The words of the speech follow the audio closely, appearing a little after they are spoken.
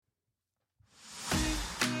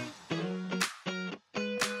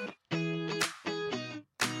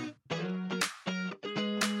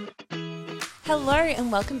Hello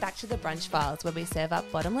and welcome back to the Brunch Files, where we serve up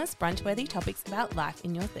bottomless brunch-worthy topics about life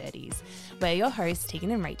in your 30s. We're your hosts,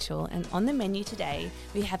 Tegan and Rachel, and on the menu today,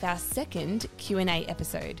 we have our second Q&A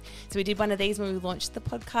episode. So we did one of these when we launched the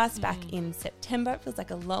podcast back in September. It feels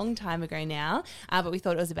like a long time ago now, but we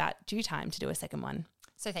thought it was about due time to do a second one.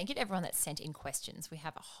 So thank you to everyone that sent in questions. We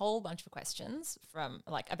have a whole bunch of questions from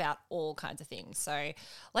about all kinds of things. So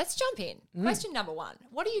let's jump in. Question number one.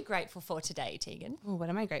 What are you grateful for today, Tegan? Ooh, what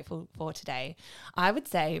am I grateful for today? I would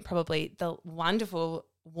say probably the wonderful,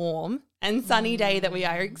 warm and sunny day that we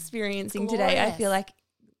are experiencing today. I feel like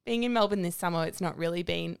being in Melbourne this summer, it's not really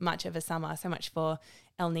been much of a summer, so much for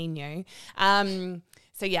El Nino. So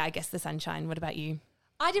yeah, I guess the sunshine. What about you?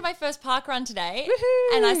 I did my first park run today.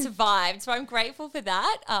 Woohoo! And I survived. So I'm grateful for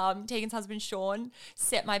that. Tegan's husband, Sean,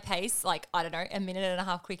 set my pace a minute and a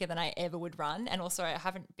half quicker than I ever would run. And also I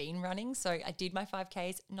haven't been running. So I did my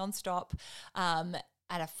 5Ks nonstop at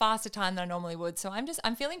a faster time than I normally would. So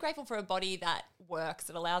I'm feeling grateful for a body that works.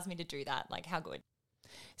 It allows me to do that. Like, how good.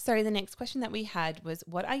 So the next question that we had was,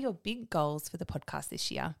 what are your big goals for the podcast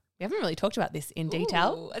this year? We haven't really talked about this in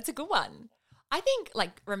detail. That's a good one. I think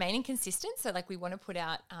remaining consistent. So we want to put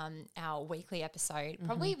out our weekly episode.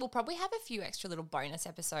 We'll probably have a few extra little bonus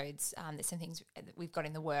episodes. There's some things that we've got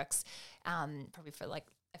in the works, probably for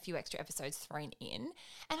a few extra episodes thrown in.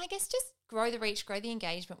 And I guess just grow the reach, grow the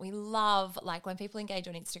engagement. We love when people engage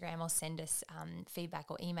on Instagram or send us feedback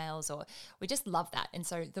or emails, or we just love that. And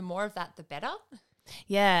so the more of that, the better.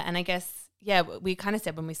 Yeah, and I guess, we kind of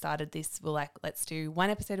said when we started this, we're let's do one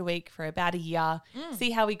episode a week for about a year,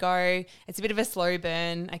 see how we go. It's a bit of a slow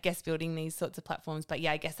burn, I guess, building these sorts of platforms. But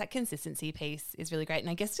yeah, I guess that consistency piece is really great. And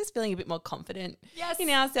I guess just feeling a bit more confident in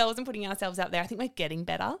ourselves and putting ourselves out there. I think we're getting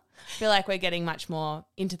better. I feel like we're getting much more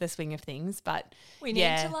into the swing of things. But we need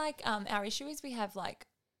to our issue is we have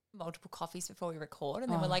multiple coffees before we record,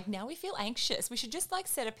 and then we're now we feel anxious. We should just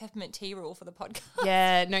set a peppermint tea rule for the podcast.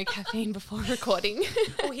 Yeah, no caffeine before recording.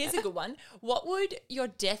 Oh, here's a good one. What would your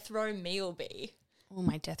death row meal be? Oh,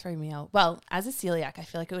 my death row meal. Well, as a celiac, I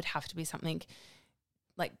feel like it would have to be something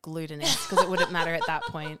glutinous, because it wouldn't matter at that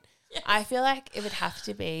point. Yes. I feel like it would have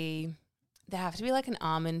to be, an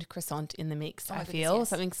almond croissant in the mix. I feel yes.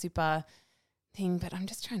 Something super thing, but I'm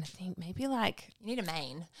just trying to think. Maybe you need a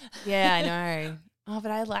main. Yeah, I know. Oh,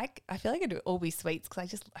 but I feel like it'd all be sweets, because I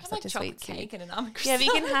just have such a sweet cake and an almond croissant. Yeah,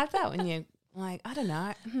 but you can have that when you I don't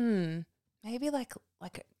know. Maybe a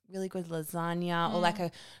really good lasagna or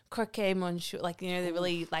a croquet monsieur, the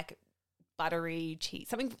really buttery cheese,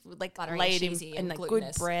 something buttery laid cheesy in and good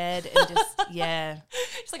bread and just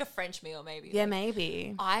just a French meal maybe. Yeah,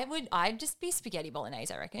 maybe. I'd just be spaghetti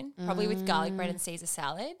bolognese, I reckon. Probably with garlic bread and Caesar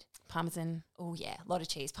salad. Parmesan. Oh yeah, a lot of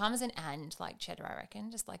cheese. Parmesan and cheddar, I reckon.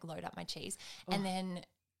 Just load up my cheese. Oh. And then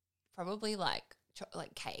probably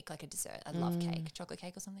cake, a dessert. I love cake. Chocolate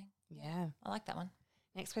cake or something. Yeah. I like that one.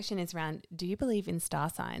 Next question is around, do you believe in star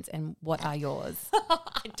signs, and what are yours?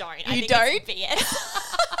 I don't. You don't?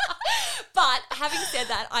 BS. But having said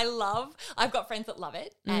that, I've got friends that love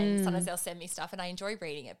it, and sometimes they'll send me stuff and I enjoy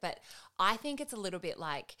reading it. But I think it's a little bit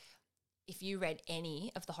if you read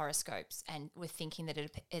any of the horoscopes and were thinking that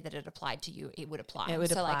it applied to you, it would apply. It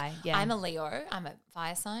would apply, yeah. I'm a Leo. I'm a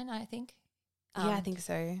fire sign, I think. Yeah, I think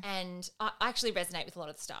so. And I actually resonate with a lot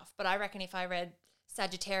of the stuff. But I reckon if I read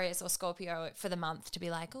Sagittarius or Scorpio for the month to be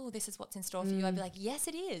oh, this is what's in store for you, I'd be yes,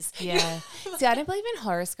 it is. Yeah. See, I don't believe in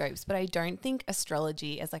horoscopes, but I don't think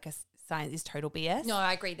astrology as a science is total BS. No,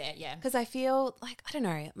 I agree there, yeah. Because I feel I don't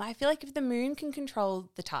know, I feel if the moon can control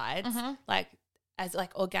the tides, as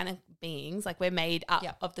organic beings, we're made up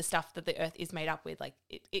of the stuff that the earth is made up with,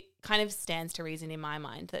 it kind of stands to reason in my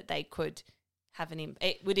mind that they could have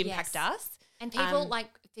it would impact us. And people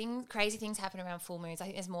crazy things happen around full moons. I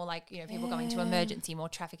think there's more people going to emergency, more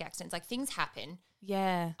traffic accidents, things happen.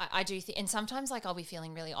 Yeah. I do think, and sometimes I'll be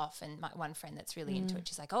feeling really off, and my one friend that's really into it,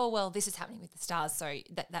 she's oh, well, this is happening with the stars, so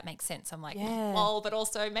that makes sense. I'm lol, but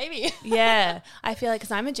also maybe. Yeah. I feel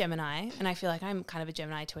because I'm a Gemini, and I feel I'm kind of a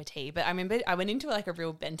Gemini to a T, but I remember I went into a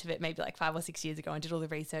real bent of it maybe 5 or 6 years ago and did all the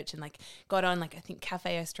research and got on I think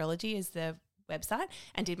Cafe Astrology is the website,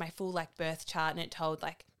 and did my full birth chart, and it told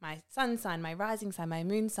my sun sign, my rising sign, my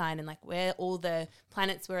moon sign, and where all the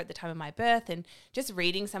planets were at the time of my birth. And just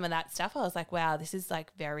reading some of that stuff, I was wow, this is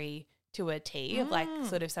very to a T of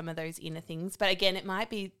sort of some of those inner things. But again, it might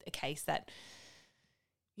be a case that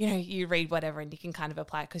you read whatever and you can kind of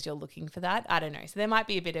apply it because you're looking for that. I don't know. So there might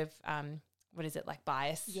be a bit of what is it,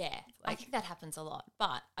 bias? Yeah, I think that happens a lot.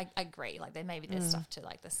 But I agree, there's stuff to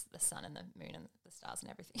the sun and the moon and the stars and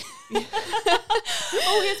everything.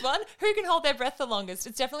 Oh, here's one. Who can hold their breath the longest?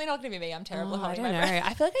 It's definitely not going to be me. I'm terrible at I holding don't my know. breath.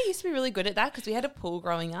 I feel like I used to be really good at that because we had a pool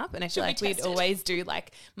growing up, and I feel like we'd always do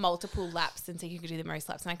like multiple laps, and so you could do the most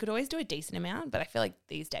laps, and I could always do a decent amount. But I feel like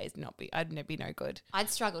these days I'd be no good. I'd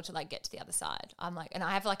struggle to like get to the other side. I'm like, and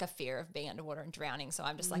I have like a fear of being underwater and drowning, so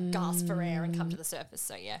I'm just like gasp for air and come to the surface.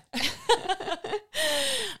 So yeah.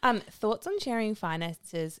 Thoughts on sharing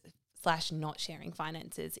finances / not sharing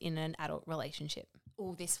finances in an adult relationship?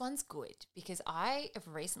 Oh, this one's good because I have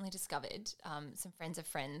recently discovered some friends of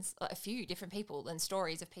friends, a few different people and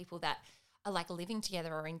stories of people that are like living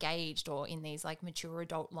together or engaged or in these like mature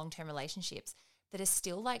adult long-term relationships that are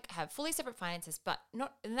still like have fully separate finances, but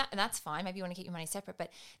not, and that's fine. Maybe you want to keep your money separate, but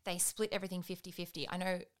they split everything 50-50. I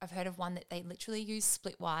know I've heard of one that they literally use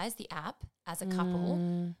Splitwise, the app, as a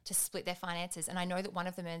couple to split their finances. And I know that one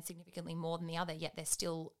of them earns significantly more than the other, yet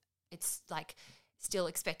it's like still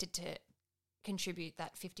expected to contribute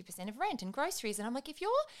that 50% of rent and groceries. And I'm like, if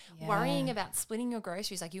you're worrying about splitting your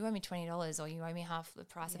groceries, like you owe me $20 or you owe me half the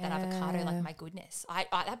price of that avocado, like my goodness, I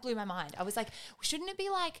that blew my mind. I was like, shouldn't it be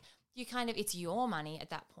like you kind of, it's your money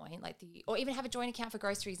at that point, like or even have a joint account for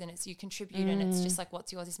groceries and it's you contribute and it's just like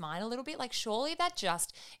what's yours is mine a little bit. Like surely that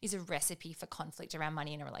just is a recipe for conflict around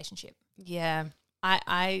money in a relationship. Yeah,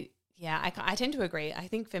 I tend to agree. I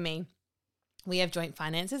think for me, we have joint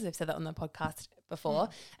finances. I've said that on the podcast before.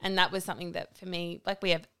 And that was something that for me, like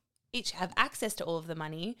we each have access to all of the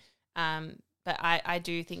money. But I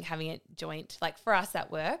do think having it joint, like for us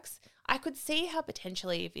that works. I could see how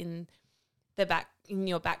potentially if in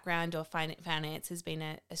your background or finance has been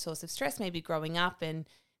a source of stress, maybe growing up and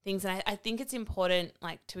things. And I think it's important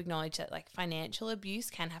like to acknowledge that like financial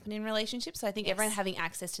abuse can happen in relationships. So I think everyone having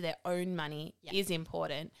access to their own money is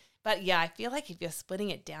important. But yeah, I feel like if you're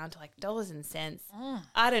splitting it down to like dollars and cents,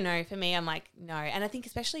 I don't know. For me, I'm like, no. And I think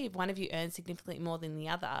especially if one of you earns significantly more than the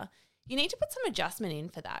other, you need to put some adjustment in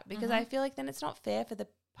for that because I feel like then it's not fair for the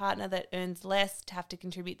partner that earns less to have to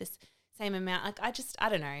contribute this same amount. Like I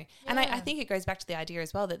don't know. Yeah. And I think it goes back to the idea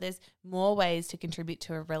as well that there's more ways to contribute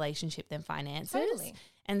to a relationship than finances. Totally.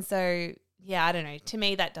 And so, yeah, I don't know. To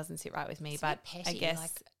me, that doesn't sit right with me, but I guess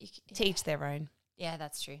like, to each their own. Yeah,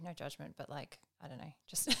 that's true. No judgment, but like, I don't know.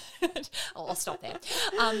 Just I'll stop there.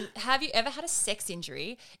 Have you ever had a sex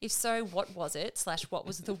injury? If so, what was it / what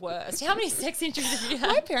was the worst? How many sex injuries have you had?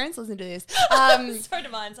 My parents listen to this. So do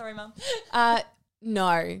mine. Sorry, Mum.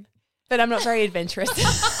 No, but I'm not very adventurous.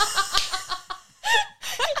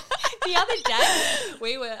 The other day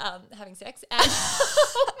we were having sex and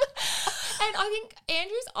and I think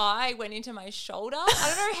Andrew's eye went into my shoulder.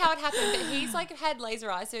 I don't know how it happened, but he's like had laser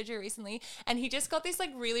eye surgery recently and he just got this like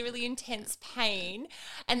really, really intense pain.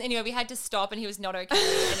 And anyway, we had to stop and he was not okay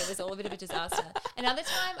and it was all a bit of a disaster. Another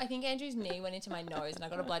time, I think Andrew's knee went into my nose and I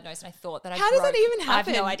got a blood nose and I thought that How does that even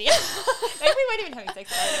happen? I have no idea. Maybe we weren't even having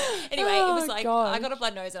sex. Anyway, it was like, I got a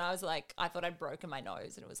blood nose and I was like, I thought I'd broken my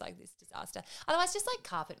nose and it was like this disaster. Otherwise, just like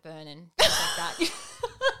carpet burn and things like that.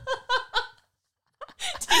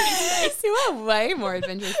 You are way more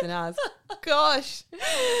adventurous than us. Gosh.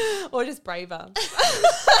 Or just braver.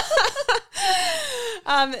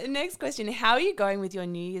 Next question. How are you going with your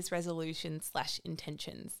New Year's resolutions /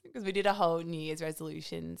 intentions? Because we did a whole New Year's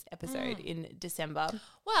resolutions episode in December.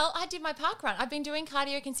 Well, I did my park run. I've been doing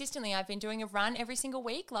cardio consistently. I've been doing a run every single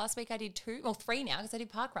week. Last week I did 3 now because I did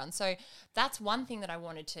park runs. So that's one thing that I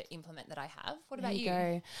wanted to implement that I have. What about you?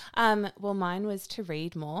 Go. Well, mine was to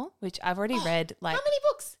read more, which I've already read. Like, how many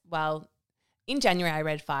books? Well, in January I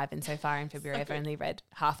read 5 and so far in February I've only read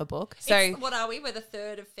half a book. So what are we? We're the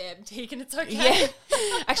 3rd of Feb, Tegan. It's okay. Yeah.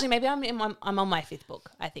 Actually, maybe I'm on my 5th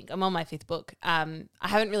book, I think. I'm on my 5th book. I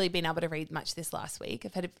haven't really been able to read much this last week.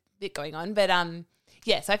 I've had a bit going on. But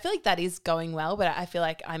yeah, so I feel like that is going well, but I feel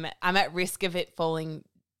like I'm at risk of it falling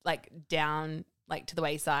like down like to the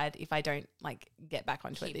wayside if I don't like get back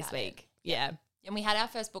onto it this week. Yeah. And we had our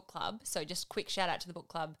first book club. So just quick shout out to the book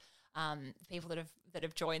club. People that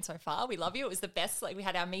have joined so far. We love you. It was the best. Like we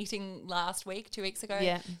had our meeting last week, 2 weeks ago.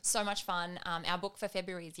 Yeah. So much fun. Our book for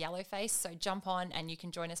February is Yellowface. So jump on and you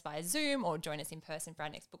can join us via Zoom or join us in person for our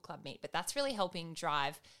next book club meet. But that's really helping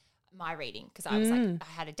drive my reading because I was like, I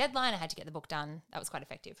had a deadline. I had to get the book done. That was quite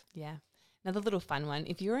effective. Yeah. Another little fun one.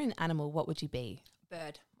 If you were an animal, what would you be?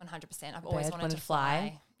 Bird, 100%. I've always wanted to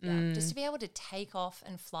fly. Yeah. Just to be able to take off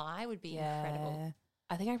and fly would be incredible.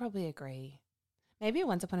 I think I probably agree. Maybe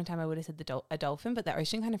once upon a time I would have said a dolphin, but the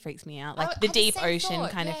ocean kind of freaks me out. Like the deep ocean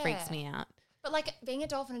kind of freaks me out. But like being a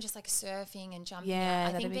dolphin and just like surfing and jumping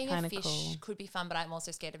out. I think being a fish cool. could be fun, but I'm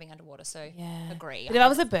also scared of being underwater. So agree. But if I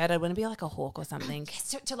was a bird, I'd want to be like a hawk or something.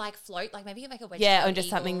 Yes, to like float, like maybe like a wedge. Yeah, or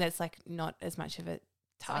just something that's like not as much of a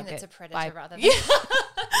target. Something that's a predator rather than.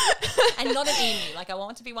 And not an emu. Like I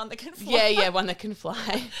want to be one that can fly. Yeah, one that can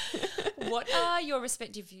fly. What are your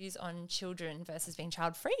respective views on children versus being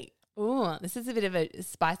child free? Oh, this is a bit of a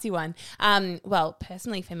spicy one. Well,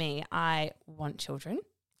 personally for me, I want children.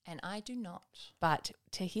 And I do not. But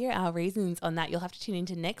to hear our reasons on that, you'll have to tune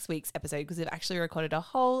into next week's episode because we've actually recorded a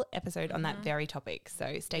whole episode on that very topic.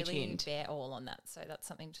 So stay really tuned. Bear all on that. So that's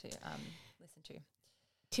something to listen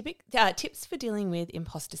to. Tips for dealing with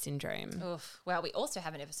imposter syndrome. Oof. Well, we also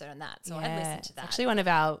have an episode on that. So I'd listen to that. Actually, one of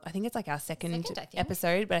our, I think it's like our second I think.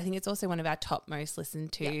 episode, but I think it's also one of our top most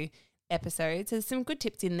listened to episodes. There's some good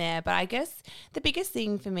tips in there. But I guess the biggest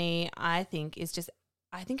thing for me, I think, is just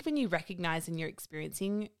I think when you recognize and you're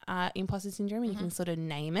experiencing imposter syndrome and you can sort of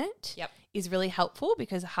name it is really helpful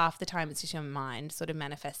because half the time it's just your mind sort of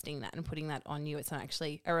manifesting that and putting that on you. It's not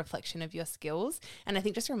actually a reflection of your skills. And I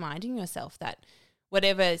think just reminding yourself that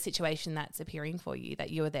whatever situation that's appearing for you, that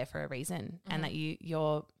you are there for a reason and that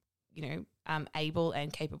you're able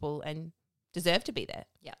and capable and deserve to be there.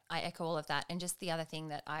 Yeah, I echo all of that. And just the other thing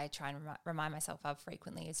that I try and remind myself of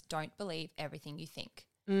frequently is don't believe everything you think.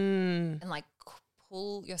 And like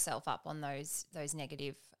pull yourself up on those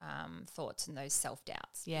negative thoughts and those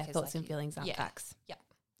self-doubts. Yeah, thoughts and feelings aren't facts. Yeah,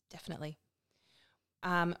 definitely.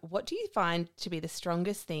 What do you find to be the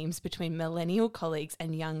strongest themes between millennial colleagues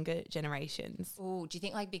and younger generations? Oh, do you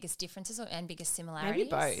think like biggest differences and biggest similarities?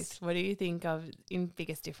 Maybe both. What do you think of in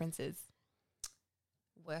biggest differences?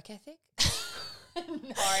 Work ethic?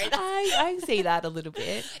 No, I see that a little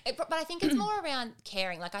bit. But I think it's more around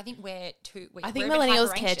caring. Like I think I think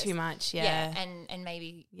millennials care too much. Yeah. And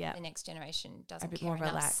maybe the next generation doesn't care enough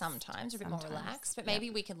relaxed sometimes, a bit more relaxed. But maybe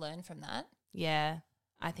we can learn from that. Yeah,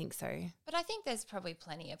 I think so. But I think there's probably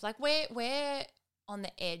plenty of like we're on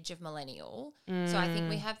the edge of millennial, so I think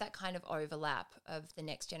we have that kind of overlap of the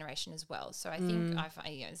next generation as well. So I think I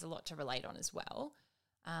find there's a lot to relate on as well.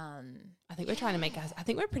 I think we're trying to make us. I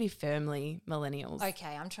think we're pretty firmly millennials.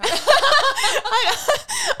 Okay, I'm trying.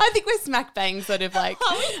 I think we're smack bang, sort of like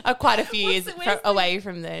quite a few years away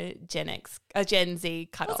from the Gen Z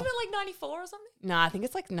cutoff. Wasn't it like 94 or something? No, I think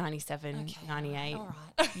it's like 97, 98. All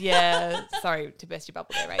right. Yeah, sorry to burst your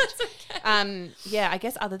bubble there, Rach. That's okay. Yeah, I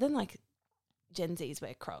guess other than like Gen Zs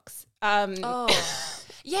wear Crocs.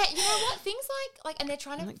 Yeah, you know what? Things like, and they're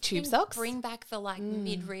trying to like tube socks, bring back the like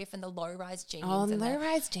midriff and the low rise jeans. Oh, the low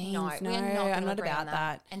rise jeans. No, I'm not about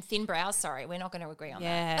that. And thin brows. Sorry, we're not going to agree on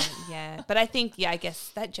that. Yeah. But I think, I guess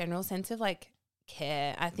that general sense of like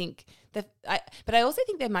care. I think but I also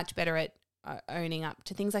think they're much better at owning up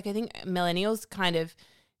to things. Like I think millennials kind of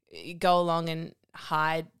go along and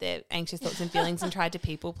hide their anxious thoughts and feelings and try to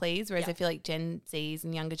people please, whereas I feel like Gen Zs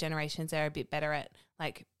and younger generations are a bit better at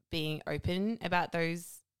like being open about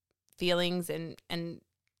those feelings and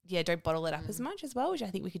don't bottle it up as much as well, which I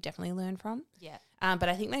think we could definitely learn from. Yeah. But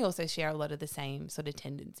I think they also share a lot of the same sort of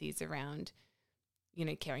tendencies around,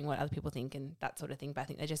 caring what other people think and that sort of thing. But I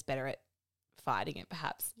think they're just better at fighting it,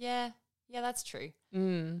 perhaps. Yeah, that's true.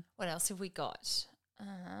 What else have we got?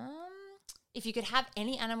 If you could have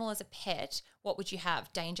any animal as a pet, what would you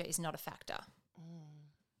have? Danger is not a factor.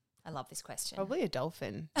 I love this question. Probably a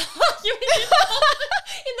dolphin. You mean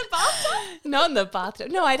in the bathtub? Not in the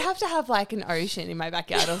bathtub. No, I'd have to have like an ocean in my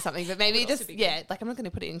backyard or something. But maybe just like I'm not going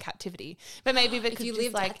to put it in captivity. But maybe if it could you just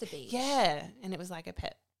lived like at the beach. Yeah, and it was like a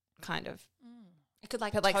pet kind of. It could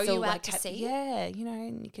like but, tow you out to sea. Yeah,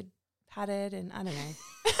 and you could pat it and I don't know.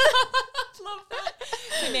 Love that.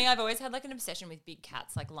 For me, I've always had like an obsession with big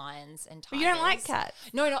cats, like lions and tigers. But you don't like cats?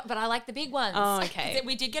 No, but I like the big ones. Oh, okay.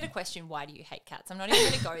 We did get a question, why do you hate cats? I'm not even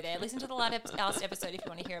going to go there. Listen to the last episode if you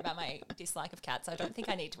want to hear about my dislike of cats. I don't think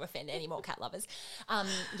I need to offend any more cat lovers.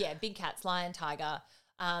 Big cats, lion, tiger.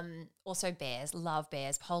 Also bears, love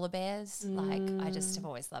bears, polar bears. Like I just have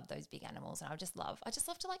always loved those big animals, and I just love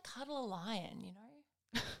to like cuddle a lion,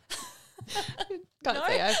 Can't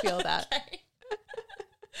say I feel that. Okay.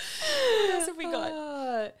 What else have we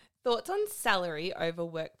got? Thoughts on salary over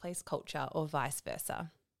workplace culture or vice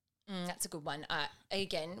versa? That's a good one.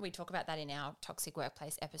 Again, we talk about that in our toxic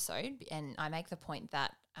workplace episode, and I make the point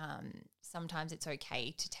that sometimes it's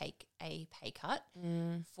okay to take a pay cut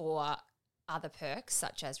for other perks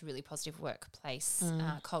such as really positive workplace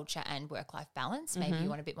culture and work-life balance. Maybe you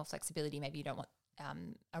want a bit more flexibility. Maybe you don't want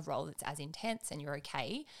a role that's as intense and you're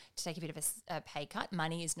okay to take a bit of a pay cut.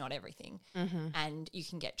 Money is not everything. And you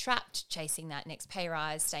can get trapped chasing that next pay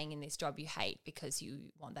rise, staying in this job you hate because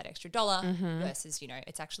you want that extra dollar versus,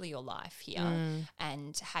 it's actually your life here.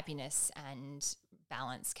 And happiness and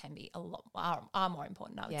balance can be are more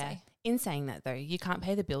important, I would say. In saying that though, you can't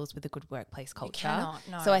pay the bills with a good workplace culture. You cannot,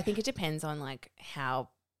 no. So I think it depends on like how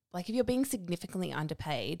like if you're being significantly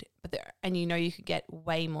underpaid, and you know you could get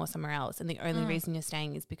way more somewhere else, and the only reason you're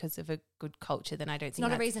staying is because of a good culture, then I don't think It's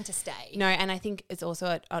not a reason to stay. No, and I think it's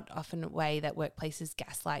also often a way that workplaces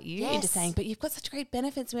gaslight you into saying, but you've got such great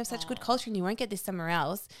benefits and we have such good culture and you won't get this somewhere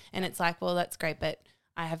else. And it's like, well, that's great, but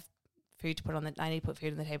I have food to put I need to put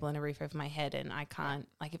food on the table and a roof over my head, and I can't,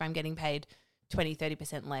 like if I'm getting paid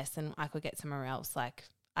 20-30% less than I could get somewhere else, like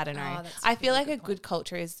I don't know. I feel like a good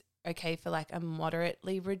culture is okay for like a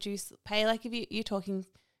moderately reduced pay. Like if you're talking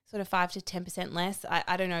sort of 5 to 10% less,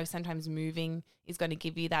 I don't know, sometimes moving is going to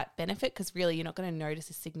give you that benefit, because really you're not going to notice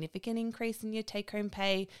a significant increase in your take home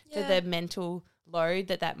pay for the mental load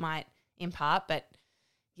that might impart. But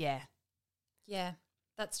yeah,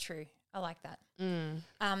 that's true. I like that.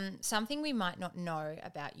 Something we might not know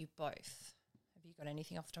about you both. Have you got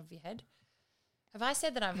anything off the top of your head? Have I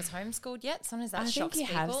said that I was homeschooled yet? Sometimes that shocks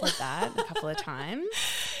people. I think you have said that a couple of times.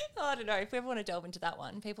 I don't know. If we ever want to delve into that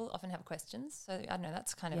one, people often have questions. So I don't know.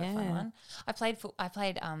 That's kind of a fun one. I played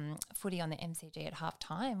footy on the MCG at half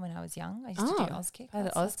time when I was young. I used to do Auskick.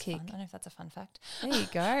 The Auskick. I don't know if that's a fun fact. There you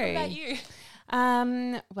go. What about you?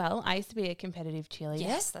 Well, I used to be a competitive cheerleader.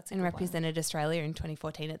 Yes, that's a and good represented Australia in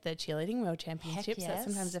 2014 at the Cheerleading World Championships. Heck That's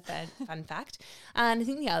yes. sometimes a fun fact. And I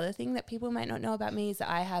think the other thing that people might not know about me is that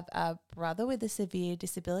I have a brother with a severe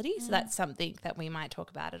disability. So that's something that we might talk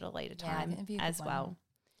about at a later time as well.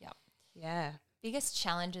 Yep. Yeah. Biggest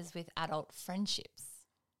challenges with adult friendships?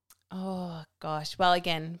 Oh, gosh. Well,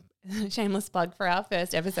 again, shameless plug for our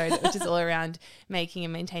first episode, which is all around making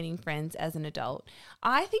and maintaining friends as an adult.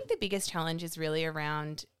 I think the biggest challenge is really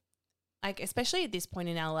around, like, especially at this point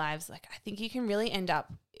in our lives, like, I think you can really end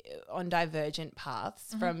up on divergent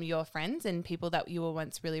paths from your friends and people that you were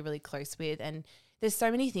once really, really close with. And there's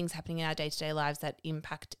so many things happening in our day-to-day lives that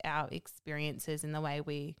impact our experiences and the way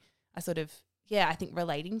we are sort of, I think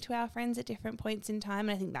relating to our friends at different points in time.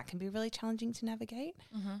 And I think that can be really challenging to navigate.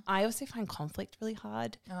 I also find conflict really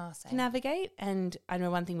hard to navigate. And I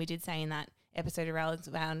know one thing we did say in that episode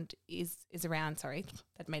is around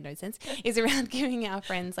giving our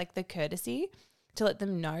friends like the courtesy to let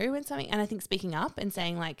them know when something, and I think speaking up and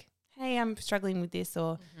saying like, hey, I'm struggling with this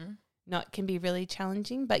or not, can be really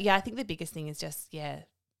challenging. But I think the biggest thing is just,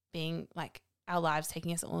 being like our lives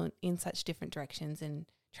taking us all in such different directions and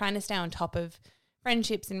trying to stay on top of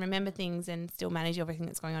friendships and remember things and still manage everything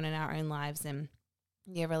that's going on in our own lives, and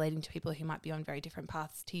relating to people who might be on very different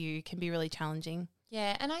paths to you can be really challenging.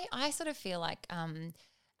 Yeah, and I sort of feel like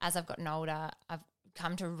as I've gotten older, I've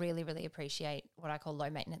come to really, really appreciate what I call low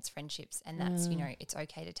maintenance friendships, and that's, it's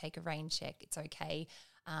okay to take a rain check. It's okay,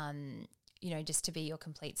 just to be your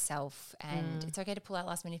complete self, and it's okay to pull out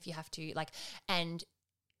last minute if you have to, and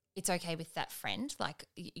it's okay with that friend. Like,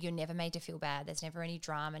 you're never made to feel bad. There's never any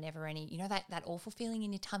drama, never any, that awful feeling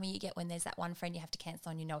in your tummy you get when there's that one friend you have to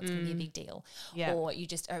cancel on, it's going to be a big deal. Yeah. Or you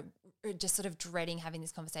just are just sort of dreading having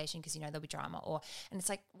this conversation because there'll be drama. And it's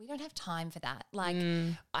like, we don't have time for that. Like,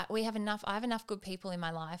 I have enough good people in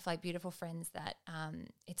my life, like beautiful friends that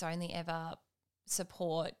it's only ever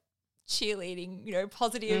support, cheerleading,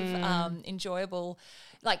 positive, enjoyable,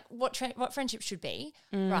 like what friendship should be,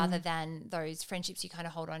 rather than those friendships you kind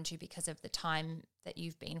of hold on to because of the time that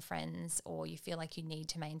you've been friends, or you feel like you need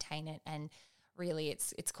to maintain it, and really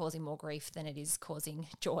it's causing more grief than it is causing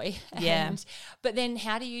joy. But then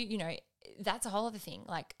how do you, that's a whole other thing,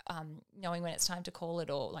 like knowing when it's time to call it,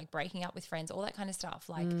 or like breaking up with friends, all that kind of stuff.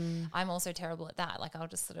 Like I'm also terrible at that. Like I'll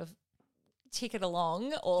just sort of tick it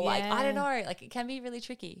along, or like, I don't know, like it can be really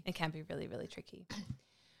tricky. It can be really, really tricky.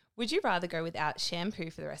 Would you rather go without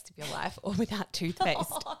shampoo for the rest of your life or without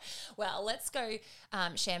toothpaste? Well, let's go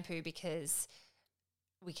shampoo, because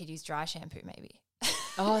we could use dry shampoo maybe.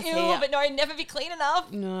 But no, never be clean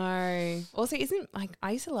enough. No. Also,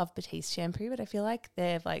 I used to love Batiste shampoo, but I feel like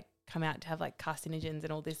they've like come out to have like carcinogens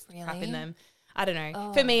and all this crap in them. I don't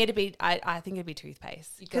know. For me, I think it'd be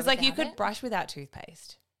toothpaste, because like you could brush without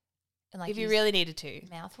toothpaste. And like if you really needed to.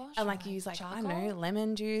 Mouthwash? And like use like, charcoal? I don't know,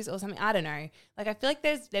 lemon juice or something. I don't know. Like I feel like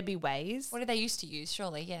there'd be ways. What do they used to use?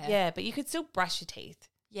 Surely, yeah. Yeah, but you could still brush your teeth.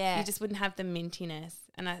 Yeah. You just wouldn't have the mintiness.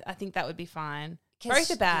 And I think that would be fine.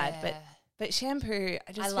 Both are bad, but shampoo,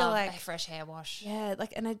 I just feel like. A fresh hair wash. Yeah,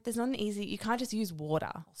 like, and there's not an easy, you can't just use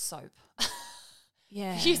water. Or soap.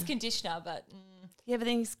 Yeah. Use conditioner, but. Yeah, but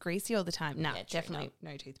then it's greasy all the time. No, yeah, definitely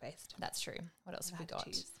no toothpaste. That's true. What else have we got?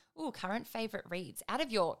 Ooh, current favourite reads. Out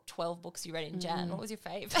of your 12 books you read in Jan, what was your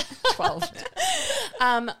favourite? 12.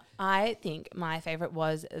 I think my favourite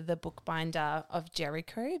was The Bookbinder of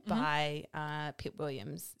Jericho by Pip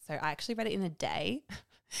Williams. So I actually read it in a day.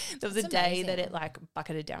 There was a day that it like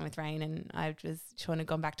bucketed down with rain and Sean had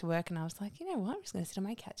gone back to work and I was like, you know what, I'm just going to sit on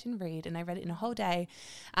my couch and read. And I read it in a whole day.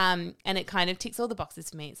 And it kind of ticks all the boxes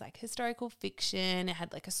for me. It's like historical fiction. It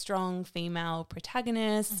had like a strong female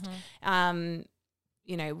protagonist.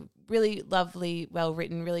 You know, really lovely, well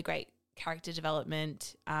written, really great character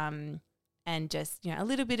development. And just, you know, a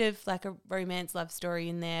little bit of like a romance love story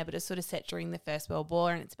in there, but it's sort of set during the First World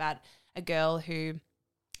War, and it's about a girl who,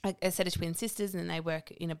 a set of twin sisters, and they work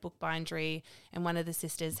in a book bindery, and one of the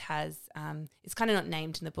sisters has, it's kind of not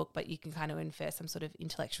named in the book, but you can kind of infer some sort of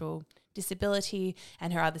intellectual disability,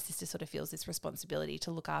 and her other sister sort of feels this responsibility to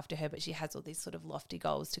look after her, but she has all these sort of lofty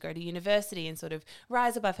goals to go to university and sort of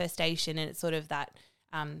rise above her station, and it's sort of that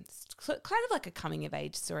kind of like a coming of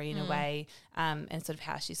age story in a way, and sort of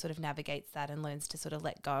how she sort of navigates that and learns to sort of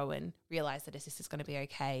let go and realize that her sister's going to be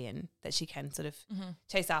okay and that she can sort of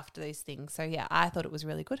chase after those things. So yeah, I thought it was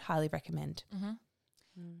really good. Highly recommend.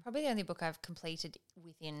 Probably the only book I've completed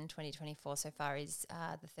within 2024 so far is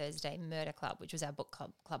the Thursday Murder Club, which was our book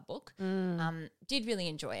club book. Did really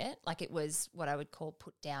enjoy it. Like, it was what I would call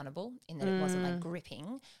put downable in that it wasn't like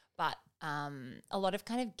gripping, but a lot of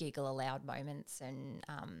kind of giggle aloud moments and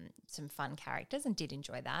some fun characters, and did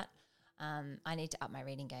enjoy that. I need to up my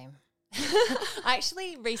reading game. I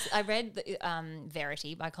read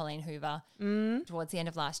Verity by Colleen Hoover towards the end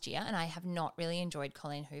of last year, and I have not really enjoyed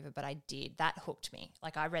Colleen Hoover, but I did. That hooked me.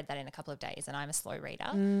 Like, I read that in a couple of days, and I'm a slow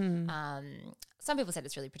reader. Some people said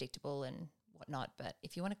it's really predictable and whatnot, but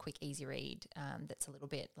if you want a quick, easy read that's a little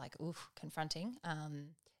bit like, confronting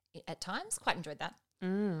at times, quite enjoyed that.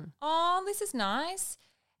 Oh, this is nice.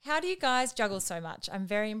 How do you guys juggle so much? I'm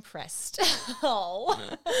very impressed. I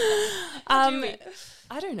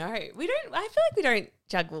don't know. I feel like we don't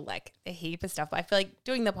juggle like a heap of stuff. I feel like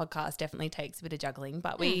doing the podcast definitely takes a bit of juggling,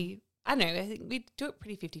 but I don't know, I think we do it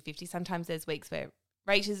pretty 50-50. Sometimes there's weeks where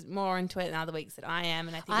Rachel's more into it and other weeks that I am,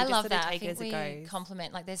 and I think we just love sort that. of take it as it goes.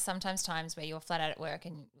 Compliment. Like, there's sometimes times where you're flat out at work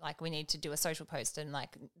and like we need to do a social post, and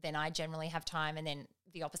like then I generally have time, and then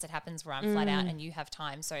the opposite happens where I'm flat out and you have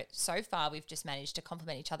time. So far we've just managed to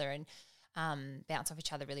compliment each other and bounce off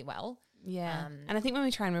each other really well. Yeah. And I think when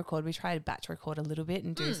we try and record, we try to batch record a little bit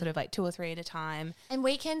and do sort of like 2 or 3 at a time. And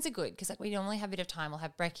weekends are good because like we normally have a bit of time. We'll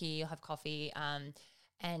have brekkie, you'll have coffee,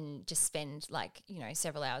 and just spend like, you know,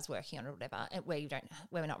 several hours working on it or whatever, where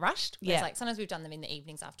we're not rushed. Whereas like sometimes we've done them in the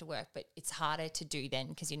evenings after work, but it's harder to do then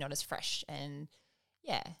because you're not as fresh. And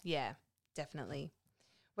yeah, definitely.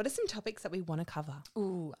 What are some topics that we want to cover?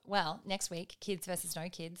 Ooh, well, next week, kids versus no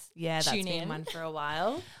kids. Yeah, that's been one for a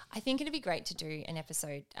while. I think it'd be great to do an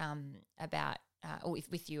episode about or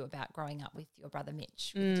with you about growing up with your brother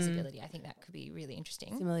Mitch with a disability. I think that could be really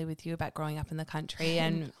interesting. Similarly with you about growing up in the country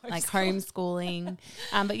and like homeschooling.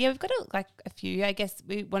 But yeah, we've got a few. I guess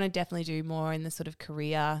we want to definitely do more in the sort of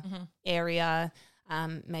career area.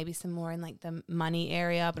 Maybe some more in like the money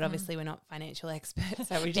area, but obviously we're not financial experts.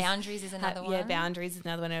 So we boundaries is another one. Yeah, boundaries is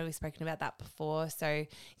another one. We've spoken about that before. So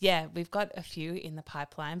yeah, we've got a few in the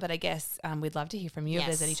pipeline, but I guess we'd love to hear from you. If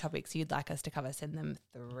there's any topics you'd like us to cover, send them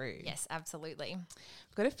through. Yes, absolutely.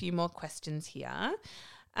 We've got a few more questions here.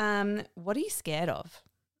 What are you scared of?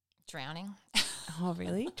 Drowning. Oh,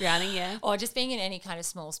 really? Drowning, yeah. Or just being in any kind of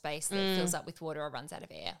small space that fills up with water or runs out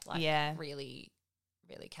of air. Like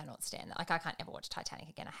really cannot stand that. Like, I can't ever watch Titanic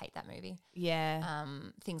again. I hate that movie. Yeah.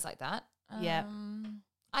 Things like that. Yeah.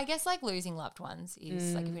 I guess like losing loved ones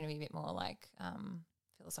is like, if you're going to be a bit more like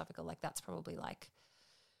philosophical, like that's probably like,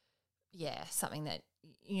 something that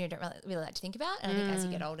you don't really like to think about. And I think as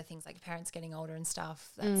you get older, things like parents getting older and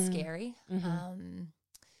stuff, that's scary.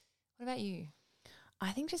 What about you?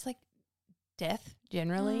 I think just like death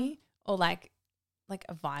generally, or like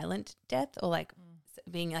a violent death, or like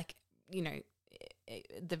being like, you know,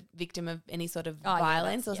 the victim of any sort of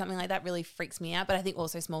violence or something like that really freaks me out. But I think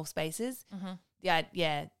also small spaces. Not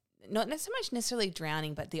so much necessarily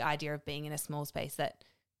drowning, but the idea of being in a small space that,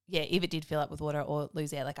 if it did fill up with water or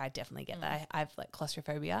lose air, like I definitely get that. I have like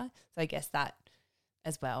claustrophobia, so I guess that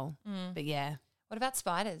as well. But yeah. What about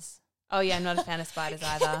spiders? Oh, yeah, I'm not a fan of spiders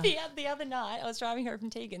either. The other night, I was driving home from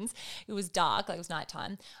Tegan's. It was dark, like it was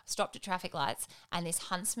nighttime. I stopped at traffic lights, and this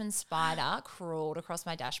huntsman spider crawled across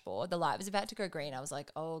my dashboard. The light was about to go green. I was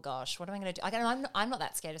like, oh, gosh, what am I going to do? I'm not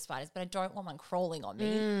that scared of spiders, but I don't want one crawling on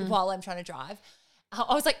me while I'm trying to drive.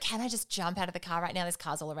 I was like, can I just jump out of the car right now? There's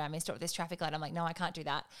cars all around me. Stop at this traffic light. I'm like, no, I can't do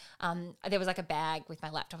that. There was like a bag with my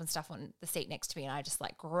laptop and stuff on the seat next to me, and I just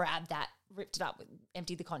like grabbed that, ripped it up,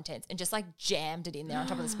 emptied the contents, and just like jammed it in there on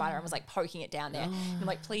top of the spider and was like poking it down there. And I'm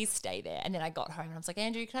like, please stay there. And then I got home and I was like,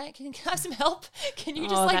 Andrew, can I have some help? Can you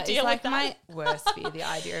just like deal with that? My worst fear, the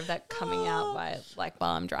idea of that coming out while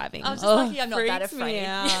I'm driving. I was just lucky I'm not that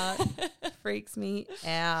afraid. Freaks me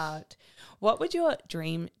out. What would your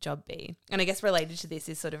dream job be? And I guess related to this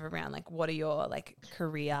is sort of around like, what are your like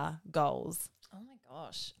career goals? Oh my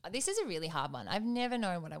gosh. This is a really hard one. I've never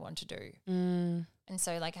known what I want to do. And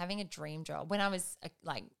so like having a dream job, when I was a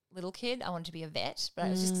like little kid, I wanted to be a vet, but it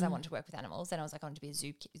was just because I wanted to work with animals. Then I was like, I want to be a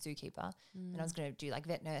zookeeper. And I was going to do like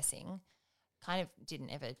vet nursing. Kind of didn't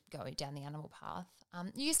ever go down the animal path.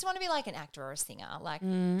 You used to want to be like an actor or a singer, like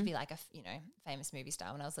to be like a, famous movie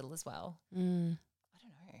star when I was little as well. I don't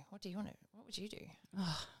know. What would you do?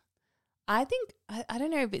 Oh, I think, I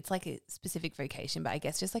don't know if it's like a specific vocation, but I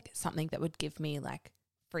guess just like something that would give me like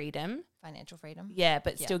freedom. Financial freedom. Yeah,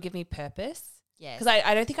 but still give me purpose. Yeah. Because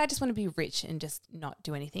I don't think I just want to be rich and just not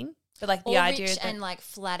do anything. But like the idea rich is and like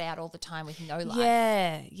flat out all the time with no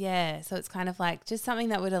life. Yeah. So it's kind of like just something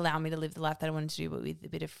that would allow me to live the life that I wanted to do, but with a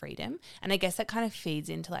bit of freedom. And I guess that kind of feeds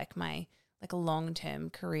into like my like a long-term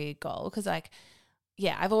career goal. Because like,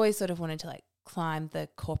 yeah, I've always sort of wanted to like climb the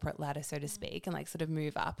corporate ladder, so to speak, and like sort of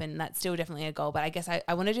move up. And that's still definitely a goal. But I guess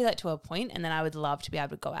I want to do that to a point, and then I would love to be able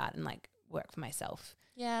to go out and like work for myself.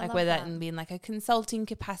 Yeah, like whether that be in like a consulting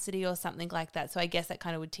capacity or something like that. So I guess that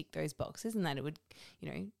kind of would tick those boxes, and that it would,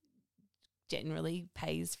 generally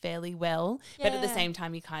pays fairly well. Yeah. But at the same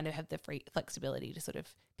time, you kind of have the free flexibility to sort of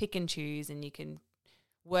pick and choose, and you can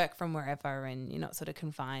work from wherever, and you're not sort of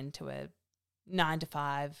confined to a 9 to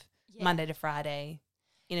 5, Monday to Friday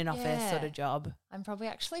in an office sort of job. I'm probably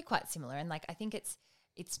actually quite similar. And like, I think it's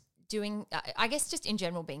doing, I guess just in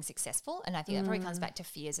general being successful. And I think that probably comes back to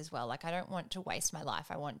fears as well. Like I don't want to waste my life.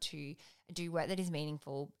 I want to do work that is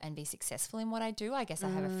meaningful and be successful in what I do. I guess I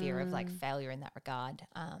have a fear of like failure in that regard.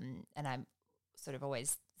 And I'm sort of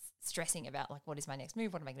always stressing about like, what is my next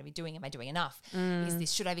move? What am I going to be doing? Am I doing enough?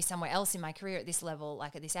 Should I be somewhere else in my career at this level,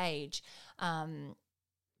 like at this age?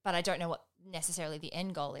 But I don't know what necessarily the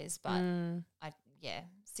end goal is, but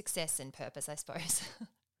success and purpose, I suppose.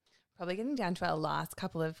 Probably getting down to our last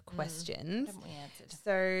couple of questions. Haven't we answered?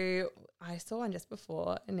 So I saw one just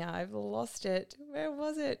before and now I've lost it. Where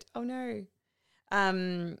was it? Oh no.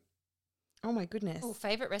 Oh my goodness. Oh,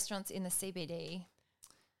 favourite restaurants in the CBD.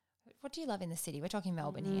 What do you love in the city? We're talking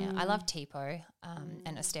Melbourne here. I love Tipo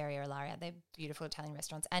and Osteria Ilaria. They're beautiful Italian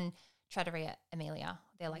restaurants. And Trattoria Emilia.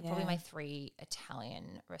 They're like probably my 3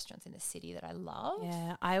 Italian restaurants in the city that I love.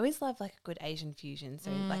 Yeah, I always love like a good Asian fusion.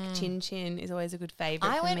 So like Chin Chin is always a good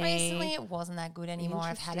favourite I for went me. recently. It wasn't that good anymore.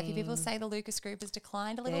 I've had a few people say the Lucas Group has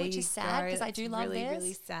declined a little, which is sad because I do love really, theirs.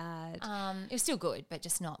 really sad. It was still good, but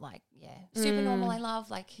just not like, super normal I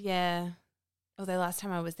love. Like Although last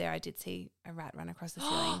time I was there, I did see a rat run across the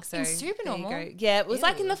ceiling. So in super normal? Yeah, it was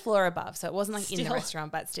like in the floor above. So it wasn't like in the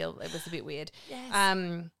restaurant, but still it was a bit weird.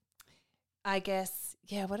 Yes. I guess,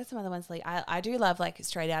 what are some other ones? Like I do love like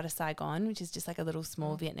Straight Out of Saigon, which is just like a little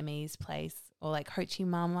small Vietnamese place, or like Ho Chi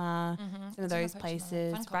Mama, some of those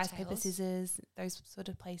places, Rice, Paper, Scissors, those sort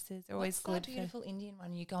of places are always good. That beautiful Indian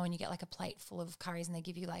one, you go and you get like a plate full of curries and they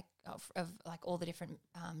give you like of like all the different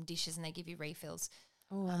dishes and they give you refills.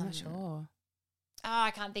 Oh, I'm not sure. Oh, I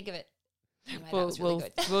can't think of it. Anyway, that was really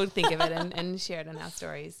good. We'll think of it and share it on our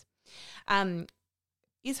stories.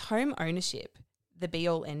 Is home ownership the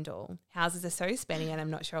be-all, end-all? Houses are so spenny and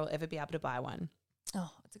I'm not sure I'll ever be able to buy one.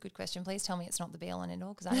 Oh, that's a good question. Please tell me it's not the be-all and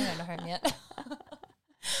end-all because I don't own a home yet.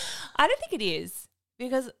 I don't think it is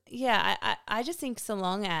because, I just think so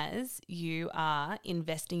long as you are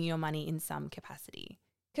investing your money in some capacity.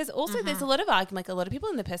 Because also there's a lot of argument, like a lot of people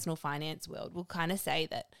in the personal finance world will kind of say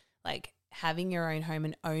that like having your own home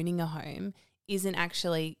and owning a home isn't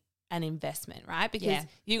actually an investment, right? Because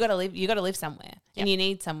you got to live somewhere and you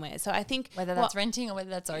need somewhere. So I think whether that's renting or whether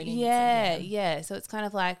that's owning. So it's kind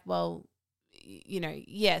of like, well,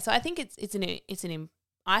 So I think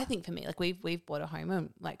I think for me, like we've bought a home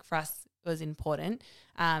and like for us it was important,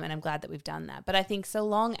 and I'm glad that we've done that. But I think so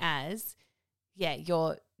long as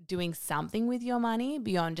you're doing something with your money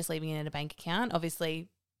beyond just leaving it in a bank account, obviously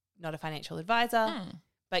not a financial advisor,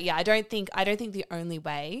 but I don't think the only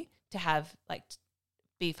way to have like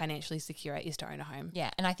be financially secure is to own a home.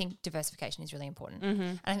 Yeah, and I think diversification is really important.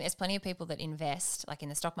 And I think there's plenty of people that invest like in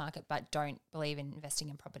the stock market but don't believe in investing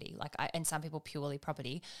in property. And some people purely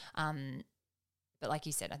property. But like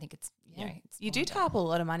you said, I think it's, it's you do tie up a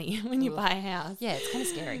lot of money when you buy a house. Yeah, it's kind of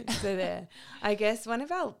scary. So there, I guess one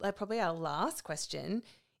of our, probably our last question,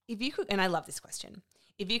 if you could, and I love this question,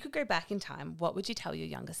 if you could go back in time, what would you tell your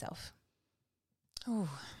younger self? Oh,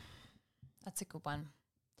 that's a good one.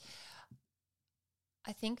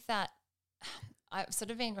 I think that I've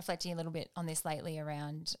sort of been reflecting a little bit on this lately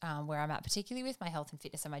around where I'm at, particularly with my health and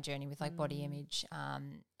fitness and my journey with like body image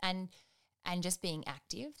and just being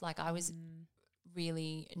active. Like I was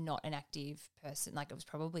really not an active person. Like it was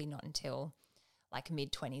probably not until like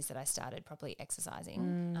mid-20s that I started properly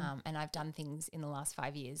exercising. And I've done things in the last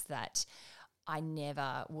 5 years that I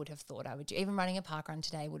never would have thought I would do. Even running a park run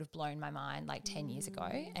today would have blown my mind like 10 years ago.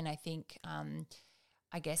 And I think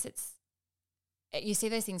I guess you see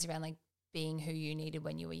those things around like being who you needed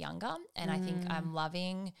when you were younger. And I think I'm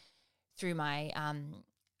loving through my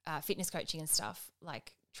fitness coaching and stuff,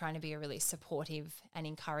 like trying to be a really supportive and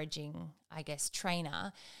encouraging, I guess,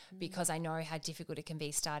 trainer because I know how difficult it can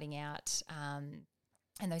be starting out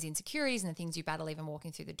and those insecurities and the things you battle even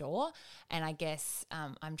walking through the door. And I guess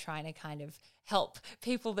I'm trying to kind of help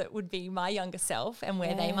people that would be my younger self and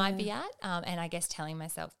where they might be at. And I guess telling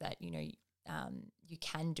myself that, you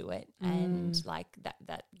can do it and like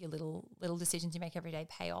that your little decisions you make every day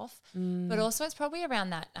pay off. But also it's probably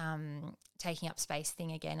around that taking up space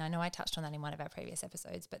thing again. I know I touched on that in one of our previous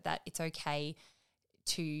episodes, but that it's okay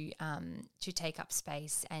to take up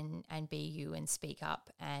space and be you and speak up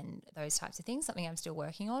and those types of things, something I'm still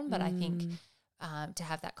working on. But I think to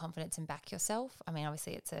have that confidence and back yourself, I mean,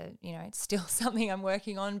 obviously it's it's still something I'm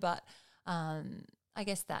working on, but I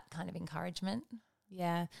guess that kind of encouragement.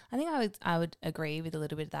 Yeah, I think I would agree with a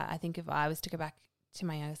little bit of that. I think if I was to go back to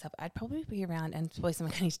my younger self, I'd probably be around, and probably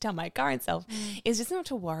something I need to tell my current self is just not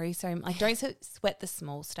to worry so like don't sweat the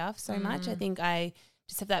small stuff so much. I think I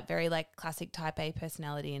just have that very like classic type A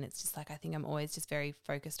personality, and it's just like I think I'm always just very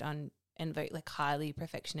focused on and very like highly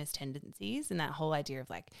perfectionist tendencies, and that whole idea of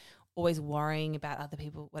like always worrying about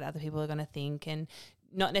what other people are going to think, and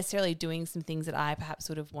not necessarily doing some things that I perhaps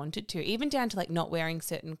would have wanted to, even down to like not wearing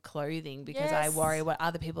certain clothing because I worry how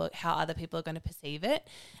other people are going to perceive it.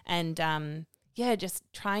 And just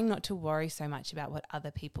trying not to worry so much about what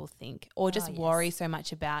other people think or just worry so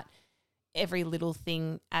much about every little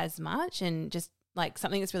thing as much. And just like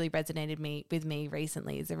something that's really resonated with me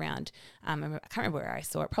recently is around, I can't remember where I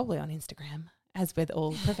saw it, probably on Instagram, as with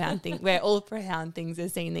all profound things, where all profound things are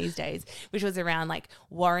seen these days, which was around like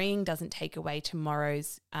worrying doesn't take away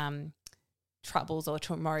tomorrow's troubles or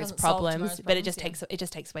tomorrow's problems, but it just takes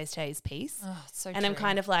away today's peace. Oh, so and true. I'm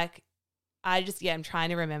kind of like, I'm trying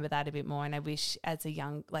to remember that a bit more. And I wish as a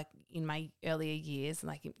young, like in my earlier years,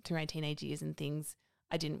 like through my teenage years and things,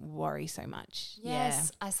 I didn't worry so much.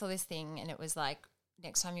 Yes, I saw this thing and it was like,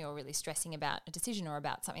 next time you're really stressing about a decision or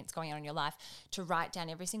about something that's going on in your life, to write down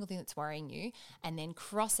every single thing that's worrying you and then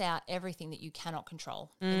cross out everything that you cannot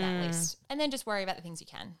control in that list, and then just worry about the things you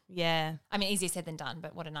can. Yeah. I mean, easier said than done,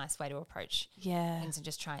 but what a nice way to approach things and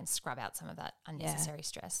just try and scrub out some of that unnecessary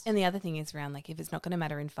stress. And the other thing is around like if it's not going to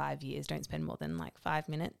matter in 5 years, don't spend more than like 5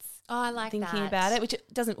 minutes thinking about it, which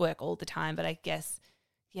it doesn't work all the time, but I guess,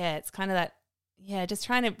 it's kind of that, just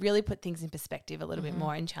trying to really put things in perspective a little bit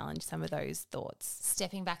more and challenge some of those thoughts.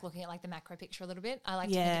 Stepping back, looking at like the macro picture a little bit. I like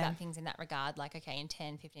to think about things in that regard, like, okay, in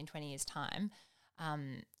 10, 15, 20 years time,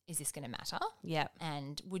 is this going to matter? Yeah.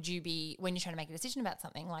 And would you be, when you're trying to make a decision about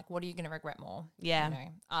something, like what are you going to regret more? Yeah.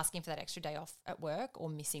 Asking for that extra day off at work or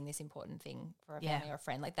missing this important thing for a family or a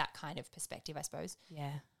friend, like that kind of perspective, I suppose.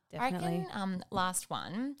 Yeah, definitely. I reckon, last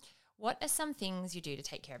one, what are some things you do to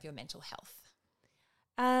take care of your mental health?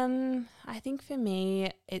 I think for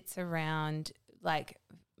me, it's around like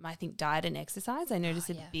I think diet and exercise. I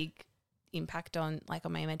notice a big impact on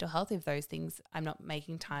my mental health if those things, I'm not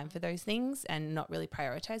making time for those things and not really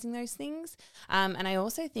prioritizing those things. And I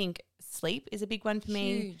also think sleep is a big one for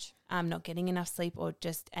me. Huge. Not getting enough sleep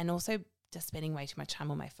and also just spending way too much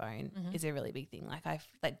time on my phone is a really big thing.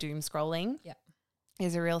 Like doom scrolling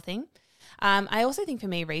is a real thing. I also think for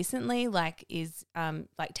me recently, is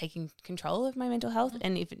taking control of my mental health,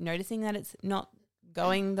 and if noticing that it's not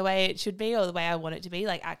going the way it should be or the way I want it to be,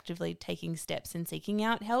 like actively taking steps and seeking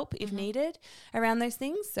out help if needed around those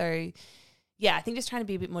things. So, I think just trying to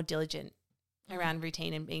be a bit more diligent around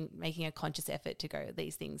routine and making a conscious effort to go,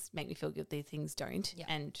 these things make me feel good, these things don't,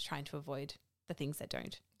 and trying to avoid the things that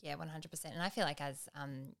don't. Yeah, 100%. And I feel like as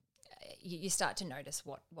you start to notice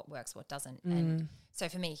what works, what doesn't. And so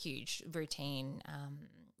for me, huge routine,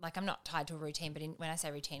 like I'm not tied to a routine, but when I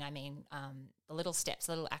say routine, I mean the little steps,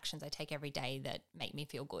 the little actions I take every day that make me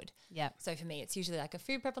feel good. Yeah. So for me, it's usually like a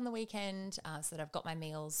food prep on the weekend so that I've got my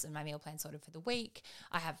meals and my meal plan sorted for the week.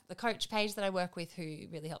 I have the coach page that I work with who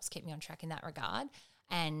really helps keep me on track in that regard.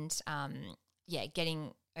 And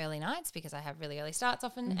getting early nights because I have really early starts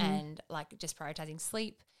often and like just prioritizing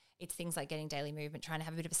sleep. It's things like getting daily movement, trying to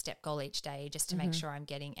have a bit of a step goal each day just to make sure I'm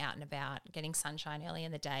getting out and about, getting sunshine early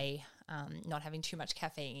in the day, not having too much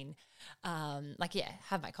caffeine.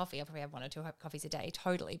 Have my coffee. I'll probably have 1 or 2 coffees a day,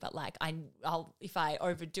 totally. But like I'll if I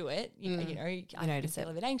overdo it, I can feel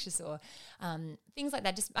a bit anxious or things like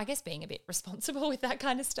that. Just I guess being a bit responsible with that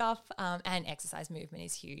kind of stuff. And exercise movement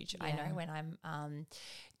is huge. Yeah. I know when I'm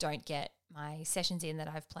don't get my sessions in that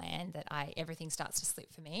I've planned, that everything starts to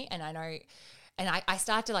slip for me, and I know. And I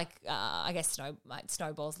start to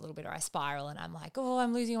snowballs a little bit, or I spiral and I'm like, oh,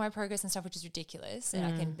 I'm losing all my progress and stuff, which is ridiculous. And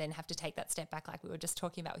I can then have to take that step back like we were just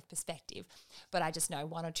talking about with perspective. But I just know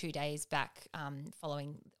 1 or 2 days back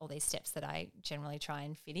following all these steps that I generally try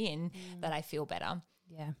and fit in that I feel better.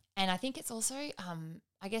 Yeah. And I think it's also,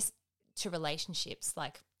 I guess, to relationships,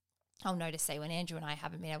 like I'll notice, say, when Andrew and I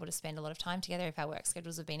haven't been able to spend a lot of time together, if our work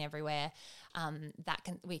schedules have been everywhere, a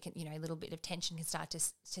little bit of tension can start to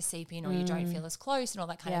seep in, or you don't feel as close and all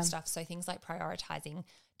that kind of stuff. So things like prioritizing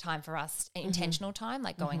time for us, intentional time,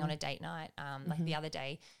 like going on a date night, like the other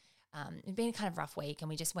day. It'd been a kind of rough week and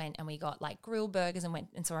we just went and we got like grilled burgers and went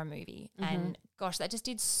and saw a movie. And gosh, that just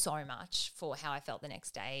did so much for how I felt the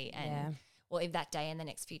next day. And well, that day and the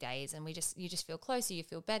next few days, and you just feel closer, you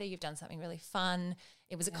feel better, you've done something really fun.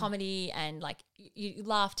 It was a comedy, and like you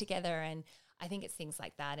laugh together, and I think it's things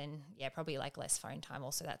like that, and probably like less phone time.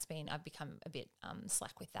 Also, I've become a bit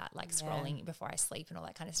slack with that, like scrolling before I sleep and all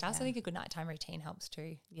that kind of stuff. So I think a good nighttime routine helps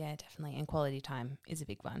too. Yeah, definitely, and quality time is a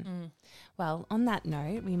big one. Well, on that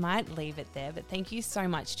note, we might leave it there, but thank you so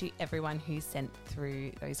much to everyone who sent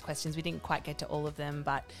through those questions. We didn't quite get to all of them,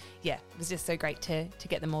 but it was just so great to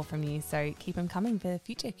get them all from you. So keep them coming for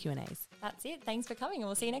future Q&As. That's it. Thanks for coming, and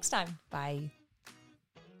we'll see you next time. Bye.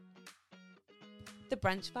 The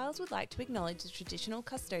Brunch Files would like to acknowledge the traditional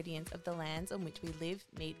custodians of the lands on which we live,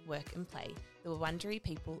 meet, work and play, the Wurundjeri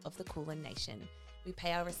people of the Kulin Nation. We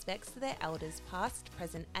pay our respects to their elders past,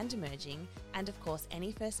 present and emerging, and of course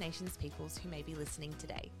any First Nations peoples who may be listening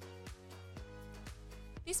today.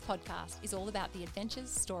 This podcast is all about the adventures,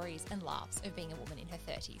 stories and laughs of being a woman in her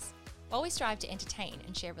 30s. While we strive to entertain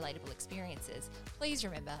and share relatable experiences, please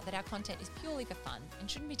remember that our content is purely for fun and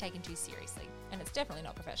shouldn't be taken too seriously, and it's definitely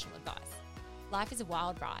not professional advice. Life is a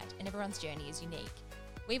wild ride and everyone's journey is unique.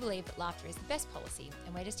 We believe that laughter is the best policy,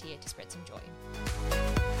 and we're just here to spread some joy.